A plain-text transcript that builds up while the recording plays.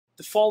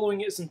The following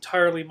is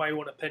entirely my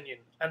own opinion,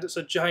 and it's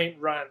a giant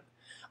rant.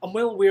 I'm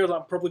well aware that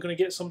I'm probably going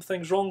to get some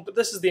things wrong, but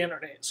this is the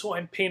internet, so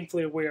I'm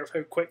painfully aware of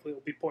how quickly it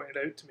will be pointed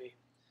out to me.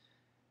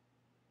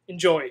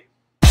 Enjoy.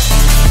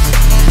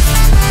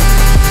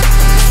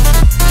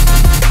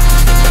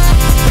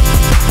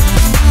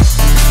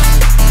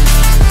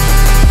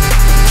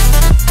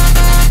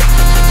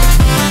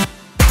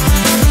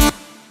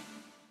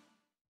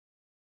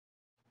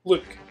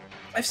 Look,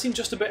 I've seen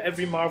just about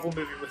every Marvel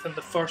movie within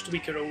the first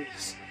week of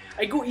release.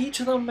 I go to each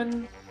of them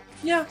and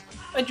yeah,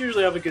 I'd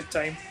usually have a good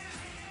time.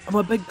 I'm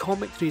a big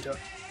comic reader,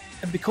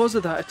 and because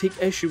of that I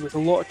take issue with a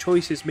lot of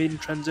choices made in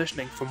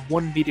transitioning from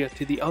one media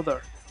to the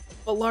other,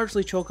 but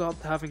largely chalk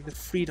up to having the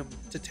freedom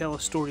to tell a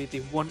story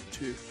they want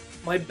to.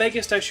 My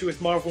biggest issue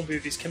with Marvel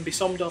movies can be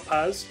summed up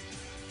as,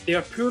 they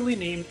are poorly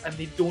named and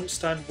they don't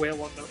stand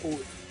well on their own.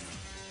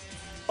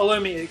 Allow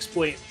me to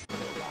explain.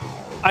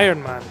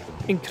 Iron Man,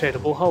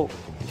 Incredible Hulk,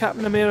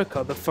 Captain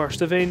America the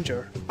First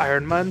Avenger,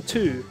 Iron Man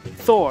 2,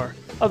 Thor,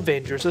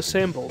 Avengers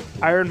Assemble,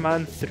 Iron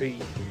Man 3,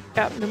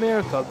 Captain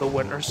America the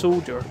Winter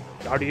Soldier,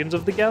 Guardians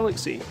of the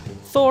Galaxy,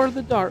 Thor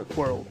the Dark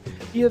World,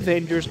 The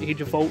Avengers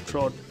Age of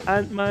Ultron,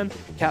 Ant-Man,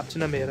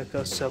 Captain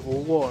America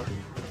Civil War.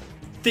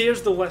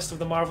 There's the list of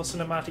the Marvel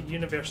Cinematic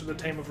Universe at the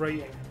time of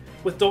writing,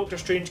 with Doctor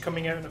Strange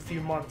coming out in a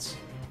few months.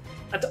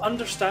 And to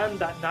understand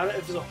that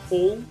narrative as a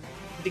whole,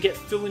 and to get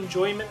full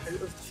enjoyment out of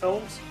the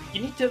films,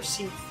 you need to have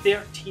seen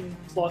 13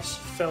 plus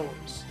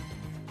films.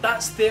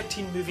 That's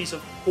 13 movies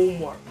of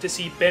homework to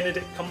see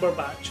Benedict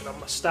Cumberbatch in a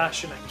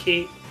moustache and a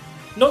cape.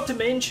 Not to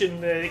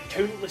mention the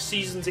countless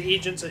seasons of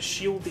Agents of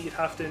S.H.I.E.L.D. that you'd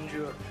have to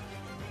endure.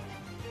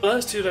 But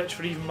that's too rich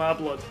for even my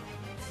blood.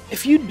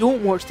 If you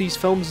don't watch these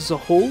films as a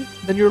whole,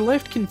 then you're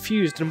left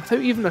confused and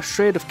without even a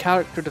shred of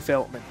character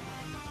development.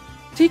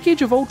 Take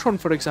Age of Ultron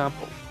for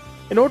example.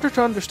 In order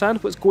to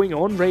understand what's going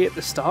on right at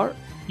the start,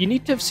 you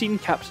need to have seen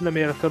Captain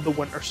America the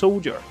Winter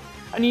Soldier,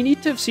 and you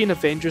need to have seen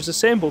Avengers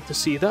Assemble to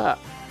see that,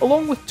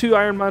 along with 2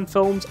 Iron Man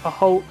films, a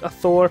Hulk, a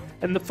Thor,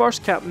 and the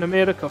first Captain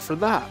America for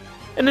that.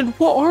 And in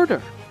what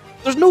order?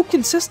 There's no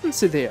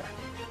consistency there.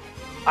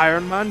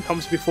 Iron Man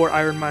comes before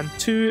Iron Man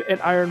 2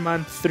 and Iron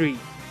Man 3,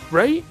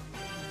 right?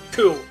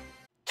 Cool.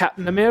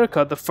 Captain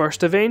America the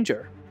First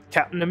Avenger,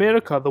 Captain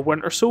America the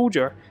Winter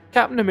Soldier,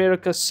 Captain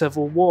America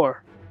Civil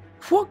War.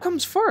 What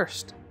comes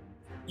first?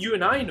 You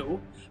and I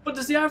know, but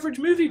does the average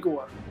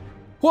moviegoer?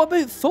 What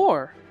about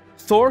Thor?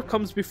 Thor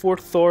comes before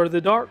Thor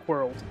the Dark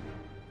World,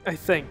 I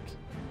think.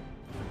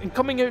 And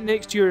coming out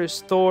next year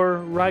is Thor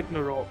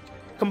Ragnarok,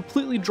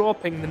 completely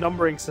dropping the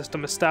numbering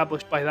system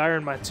established by the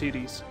Iron Man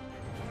series.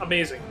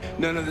 Amazing.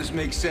 None of this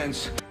makes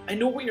sense. I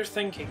know what you're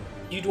thinking.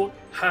 You don't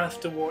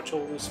have to watch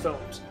all those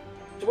films.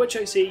 To which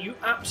I say you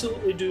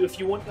absolutely do if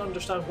you want to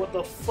understand what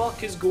the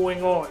fuck is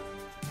going on.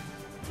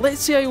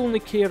 Let's say I only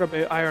care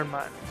about Iron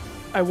Man.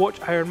 I watch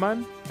Iron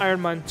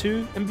Man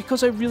 2, and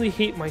because I really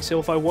hate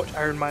myself I watch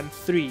Iron Man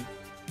 3.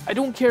 I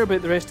don't care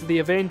about the rest of the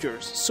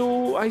Avengers,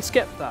 so I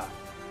skip that.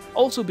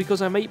 Also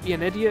because I might be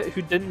an idiot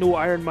who didn't know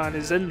Iron Man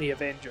is in the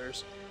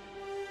Avengers.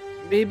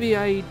 Maybe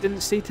I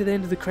didn't stay to the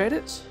end of the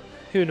credits?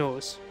 Who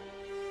knows.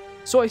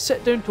 So I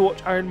sit down to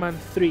watch Iron Man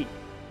 3,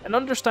 and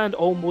understand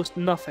almost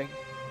nothing,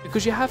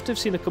 because you have to have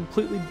seen a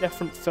completely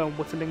different film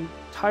with an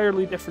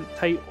entirely different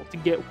title to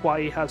get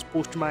why he has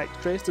post-traumatic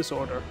stress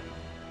disorder.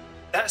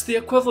 That's the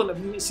equivalent of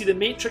needing to see The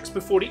Matrix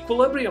before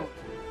Equilibrium,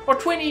 or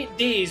 28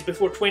 Days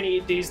before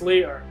 28 Days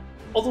Later.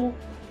 Although,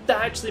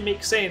 that actually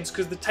makes sense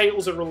because the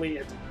titles are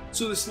related.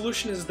 So the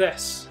solution is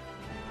this.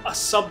 A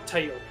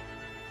subtitle.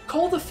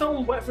 Call the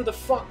film whatever the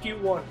fuck you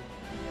want.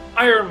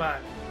 Iron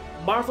Man,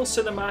 Marvel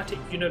Cinematic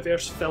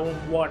Universe Film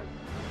 1.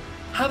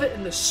 Have it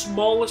in the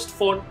smallest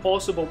font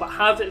possible, but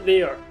have it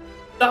there.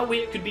 That way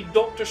it could be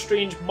Doctor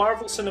Strange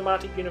Marvel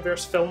Cinematic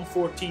Universe Film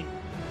 14.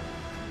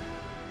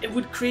 It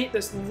would create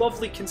this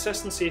lovely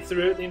consistency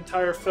throughout the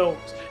entire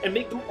films, and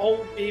make them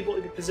all be able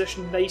to be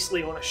positioned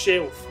nicely on a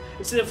shelf,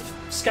 instead of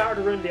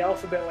scattered around the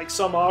alphabet like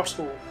some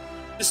arsehole.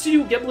 The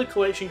Studio Ghibli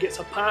collection gets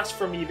a pass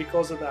for me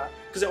because of that,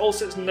 because it all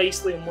sits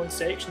nicely in one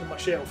section of my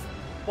shelf.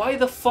 Why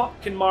the fuck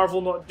can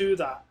Marvel not do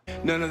that?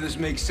 None of this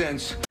makes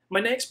sense. My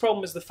next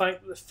problem is the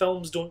fact that the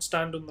films don't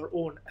stand on their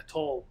own at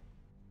all.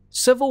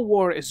 Civil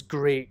War is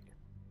great.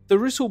 The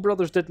Russo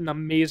brothers did an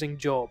amazing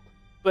job,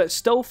 but it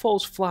still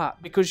falls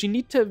flat because you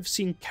need to have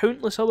seen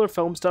countless other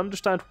films to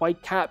understand why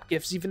Cap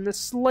gives even the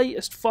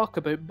slightest fuck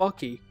about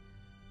Bucky.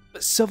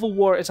 But Civil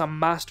War is a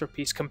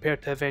masterpiece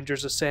compared to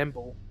Avengers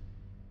Assemble.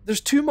 There's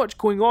too much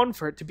going on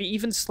for it to be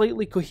even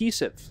slightly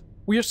cohesive.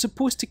 We are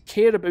supposed to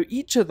care about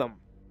each of them.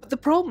 But the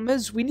problem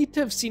is we need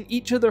to have seen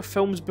each of their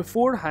films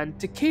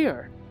beforehand to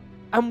care.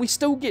 And we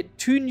still get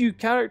 2 new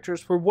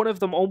characters where one of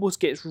them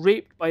almost gets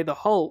raped by the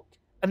Hulk,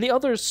 and the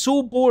other is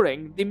so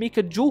boring they make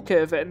a joke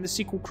out of it in the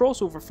sequel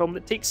crossover film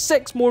that takes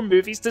 6 more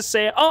movies to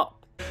set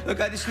up.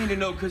 Look, I just need to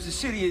know because the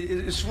city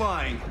is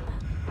flying.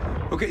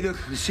 Okay, look,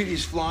 the city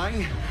is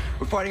flying.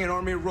 We're fighting an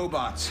army of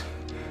robots.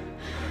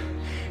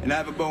 And I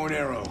have a bow and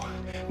arrow.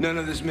 None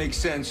of this makes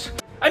sense.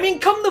 I mean,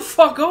 come the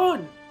fuck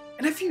on!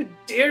 And if you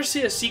dare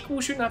say a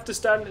sequel shouldn't have to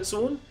stand on its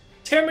own,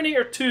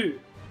 Terminator 2,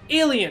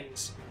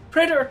 Aliens,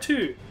 Predator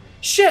 2.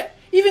 Shit,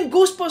 even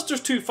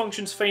Ghostbusters 2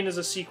 functions fine as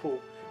a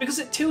sequel, because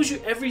it tells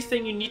you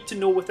everything you need to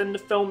know within the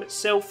film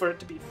itself for it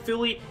to be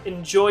fully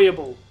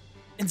enjoyable.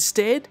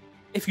 Instead,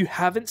 if you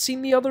haven't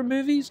seen the other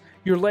movies,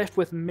 you're left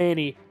with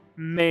many,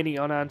 many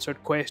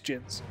unanswered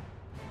questions.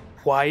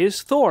 Why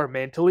is Thor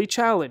mentally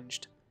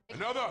challenged?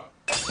 Another!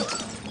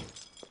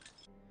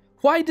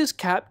 Why does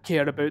Cap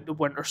care about the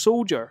Winter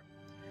Soldier?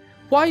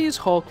 Why is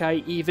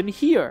Hawkeye even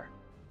here?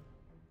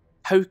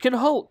 How can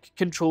Hulk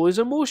control his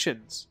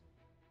emotions?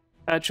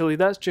 Actually,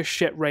 that's just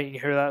shit writing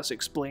how that's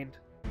explained.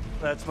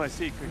 That's my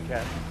secret,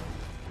 Cap.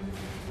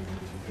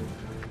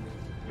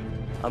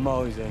 I'm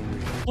always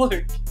angry.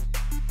 Look,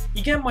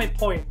 you get my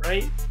point,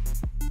 right?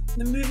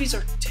 The movies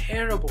are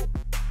terrible.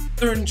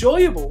 They're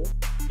enjoyable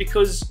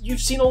because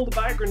you've seen all the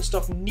background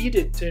stuff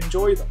needed to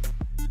enjoy them.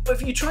 But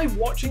if you try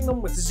watching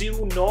them with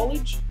zero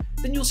knowledge,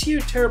 then you'll see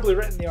how terribly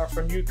written they are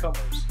for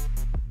newcomers.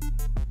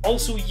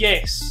 Also,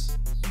 yes,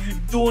 you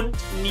don't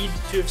need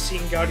to have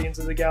seen Guardians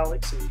of the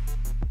Galaxy.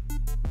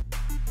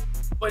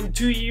 But in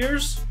 2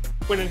 years,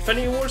 when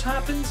Infinity Wars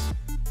happens,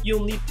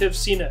 you'll need to have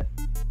seen it.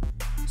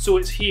 So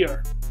it's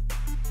here.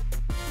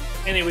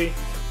 Anyway,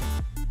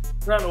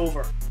 rant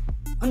over.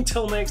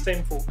 Until next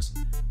time, folks.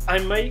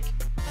 I'm Mike.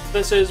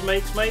 This is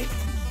Mike's Mike.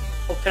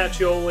 I'll catch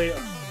you all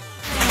later.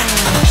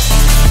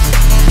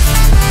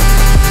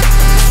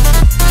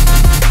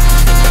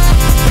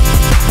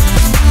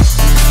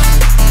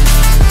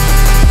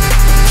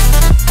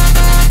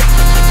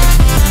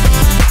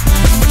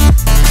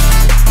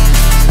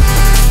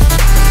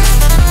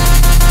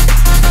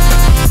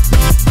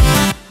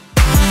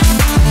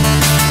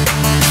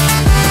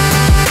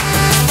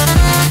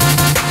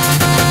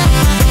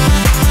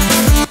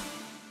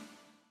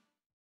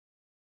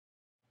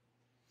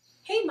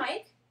 Hey,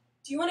 Mike,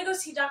 do you want to go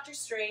see Doctor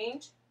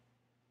Strange?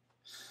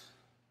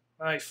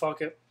 Aye,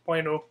 fuck it.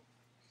 Why no?